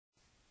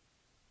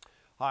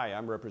Hi,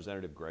 I'm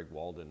Representative Greg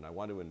Walden, and I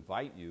want to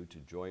invite you to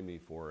join me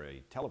for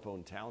a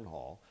telephone town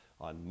hall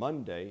on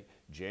Monday,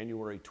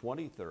 January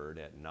 23rd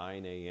at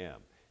 9 a.m.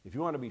 If you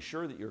want to be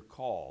sure that you're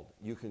called,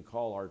 you can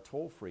call our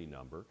toll-free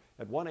number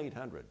at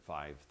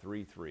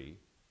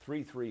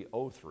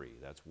 1-800-533-3303.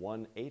 That's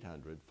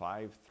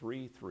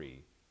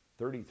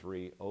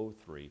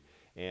 1-800-533-3303.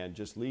 And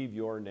just leave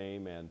your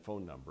name and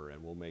phone number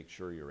and we'll make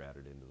sure you're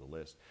added into the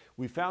list.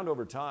 We found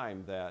over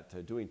time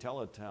that doing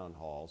teletown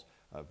halls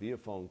via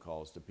phone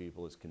calls to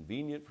people is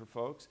convenient for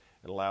folks.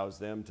 It allows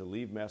them to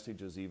leave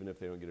messages even if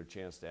they don't get a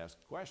chance to ask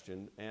a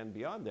question. And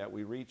beyond that,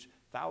 we reach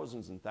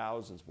thousands and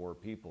thousands more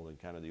people than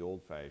kind of the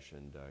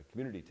old-fashioned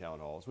community town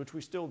halls, which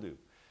we still do.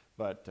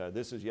 But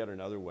this is yet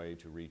another way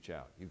to reach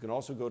out. You can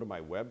also go to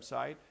my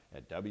website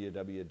at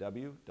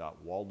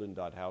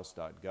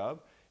www.walden.house.gov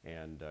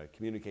and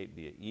communicate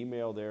via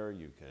email there.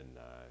 You can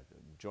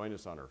join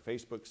us on our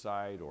Facebook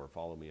site or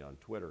follow me on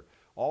Twitter.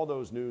 All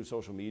those new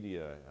social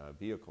media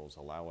vehicles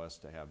allow us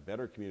to have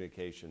better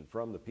communication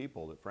from the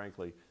people that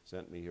frankly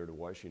sent me here to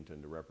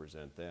Washington to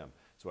represent them.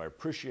 So I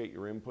appreciate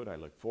your input. I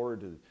look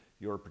forward to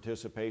your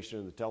participation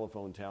in the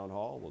telephone town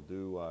hall. We'll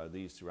do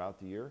these throughout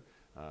the year,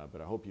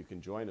 but I hope you can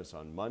join us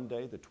on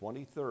Monday, the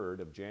 23rd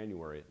of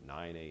January at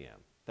 9 a.m.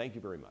 Thank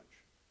you very much.